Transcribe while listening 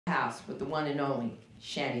house with the one and only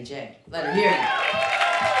Shany J. Let her hear it.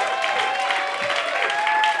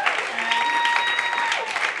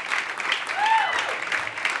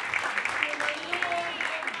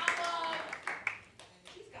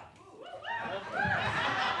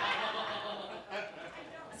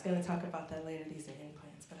 I was going to talk about that later. These are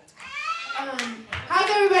implants, but that's okay. How's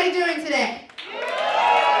everybody doing today?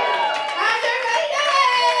 How's everybody doing?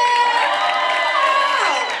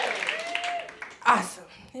 Awesome.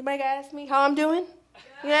 Anybody gonna ask me how I'm doing?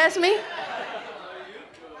 You ask me?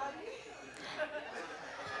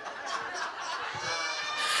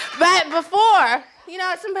 But before, you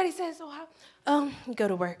know, somebody says, you go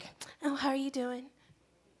to work. Oh, how are you doing?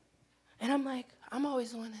 And I'm like, I'm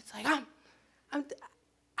always the one that's like, I want to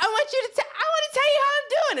tell you how I'm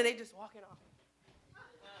doing. And they just walking off.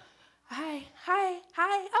 Hi,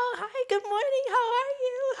 oh, hi, good morning, how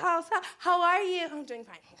are you? I'm doing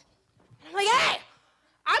fine. I'm like, hey,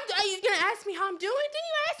 are you gonna ask me how I'm doing? Didn't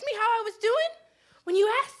you ask me how I was doing? When you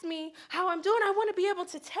ask me how I'm doing, I want to be able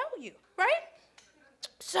to tell you, right?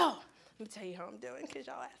 So, let me tell you how I'm doing, because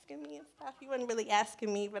y'all asking me and stuff. You weren't really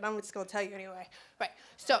asking me, but I'm just gonna tell you anyway. Right,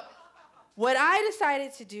 so, what I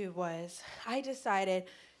decided to do was, I decided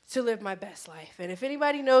to live my best life. And if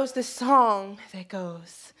anybody knows the song that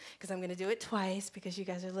goes, because I'm going to do it twice because you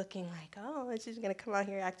guys are looking like, oh, she's going to come out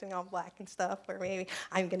here acting all black and stuff, or maybe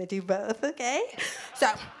I'm going to do both, okay?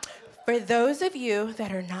 So, for those of you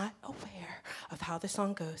that are not aware of how the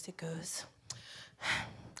song goes, it goes,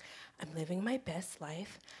 I'm living my best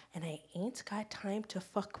life, and I ain't got time to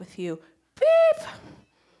fuck with you. Beep!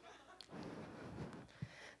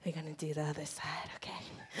 We're gonna do the other side, okay?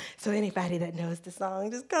 So anybody that knows the song,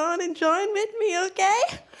 just go on and join with me, okay?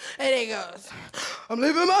 And it goes, I'm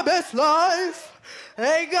living my best life.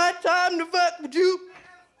 Ain't got time to fuck with you.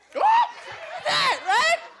 Oh, that,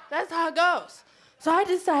 right? That's how it goes. So I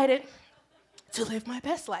decided to live my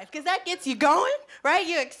best life, because that gets you going, right?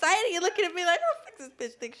 You're excited, you're looking at me like, oh, fuck this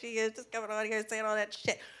bitch thinks she is, just coming on here saying all that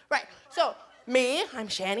shit. Right, so me, I'm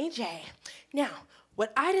Shany J. Now,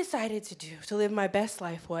 what I decided to do to live my best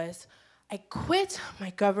life was I quit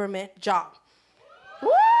my government job. Woo!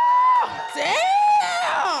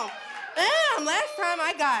 Damn! Damn, last time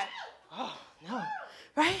I got, oh, no,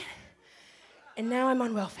 right? And now I'm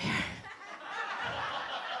on welfare.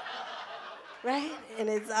 Right? And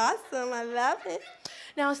it's awesome, I love it.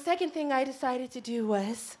 Now, second thing I decided to do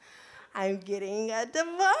was I'm getting a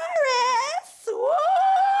divorce. Woo!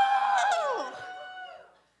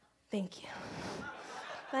 Thank you.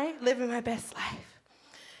 Right? Living my best life.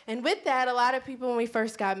 And with that, a lot of people, when we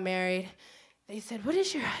first got married, they said, what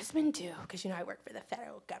does your husband do? Because, you know, I work for the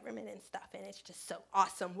federal government and stuff, and it's just so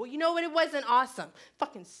awesome. Well, you know what? It wasn't awesome. It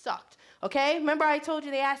fucking sucked, okay? Remember I told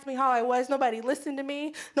you they asked me how I was? Nobody listened to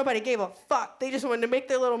me. Nobody gave a fuck. They just wanted to make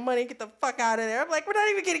their little money and get the fuck out of there. I'm like, we're not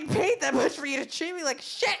even getting paid that much for you to treat me like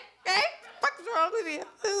shit, okay? What the fuck's wrong with you?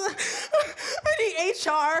 I need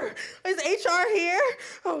HR. Is HR here?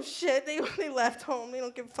 Oh, shit. They left home. They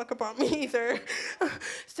don't give a fuck about me either.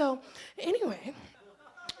 So, anyway,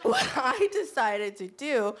 what I decided to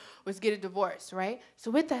do was get a divorce, right? So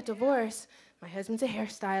with that divorce, my husband's a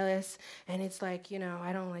hairstylist, and it's like, you know,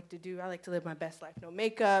 I like to live my best life. No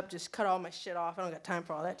makeup, just cut all my shit off. I don't got time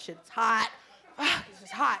for all that shit. It's hot. It's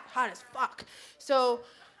just hot as fuck. So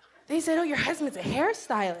they said, oh, your husband's a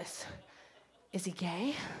hairstylist. Is he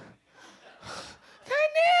gay?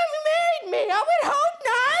 Goddamn, he married me. I would hope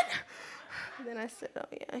not. And then I said, oh,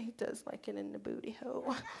 yeah, he does like it in the booty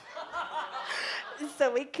hole.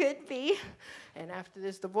 So it could be. And after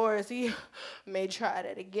this divorce, he may try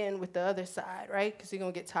that again with the other side, right? Because he's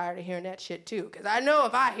going to get tired of hearing that shit, too. Because I know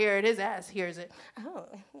if I hear it, his ass hears it. Oh,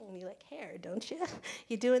 you like hair, don't you?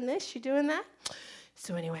 You doing this? You doing that?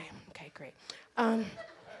 So anyway, okay, great.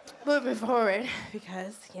 Moving forward,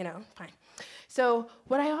 because, you know, fine. So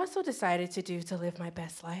what I also decided to do to live my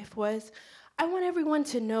best life was I want everyone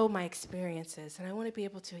to know my experiences, and I want to be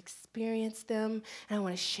able to experience them, and I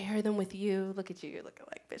want to share them with you. Look at you, you're looking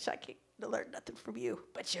like, bitch, I can't learn nothing from you,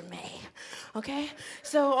 but you may, okay?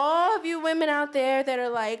 So all of you women out there that are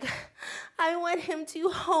like, I want him to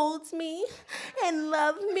hold me and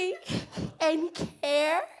love me and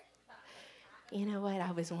care. You know what?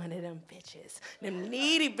 I was one of them bitches. Them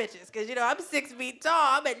needy bitches. Because, you know, I'm 6 feet tall.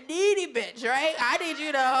 I'm a needy bitch, right? I need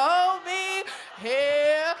you to hold me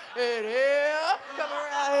here and here. Come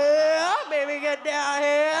around here. Maybe get down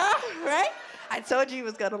here. Right? I told you he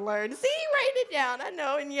was going to learn. See, write it down. I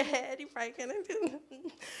know in your head. You're probably going to.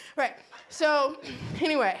 Right. So,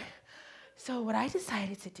 anyway. So, what I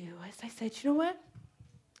decided to do was I said, you know what?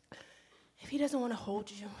 If he doesn't want to hold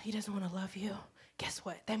you, he doesn't want to love you, guess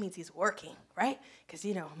what? That means he's working, right? Because,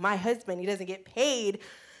 you know, my husband, he doesn't get paid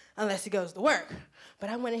unless he goes to work.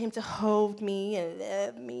 But I wanted him to hold me and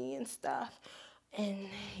love me and stuff. And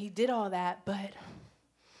he did all that, but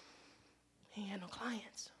he had no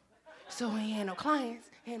clients. So he had no clients,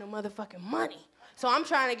 he had no motherfucking money. So I'm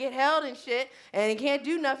trying to get held and shit, and he can't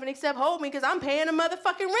do nothing except hold me because I'm paying the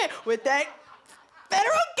motherfucking rent with that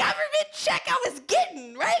federal government check I was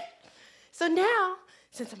getting, right? So now,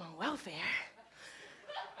 since I'm on welfare,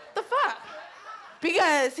 the fuck?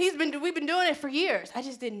 Because we've been doing it for years. I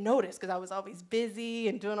just didn't notice because I was always busy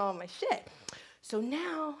and doing all my shit. So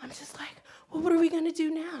now I'm just like, well, what are we gonna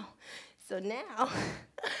do now? So now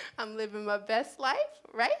I'm living my best life,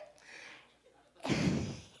 right?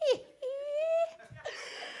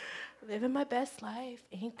 Living my best life.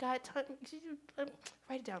 Ain't got time.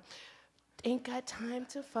 Write it down. Ain't got time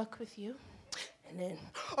to fuck with you. And then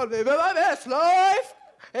I'm living my best life.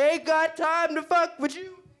 Ain't got time to fuck with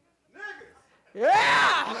you. Niggas.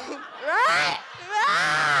 Yeah. Right.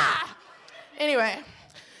 Ah. Anyway,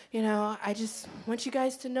 you know, I just want you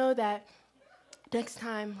guys to know that next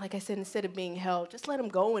time, like I said, instead of being held, just let him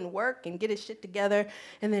go and work and get his shit together,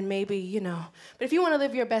 and then maybe, you know. But if you want to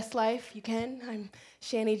live your best life, you can. I'm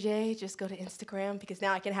Shany J. Just go to Instagram, because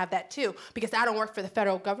now I can have that too, because I don't work for the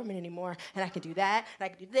federal government anymore, and I can do that, and I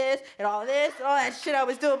can do this, and all that shit I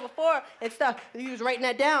was doing before and stuff. You was writing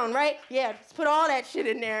that down, right? Yeah, just put all that shit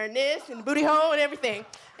in there, and this, and the booty hole, and everything.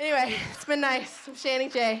 Anyway, it's been nice. I'm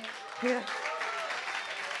Shany J. Yeah.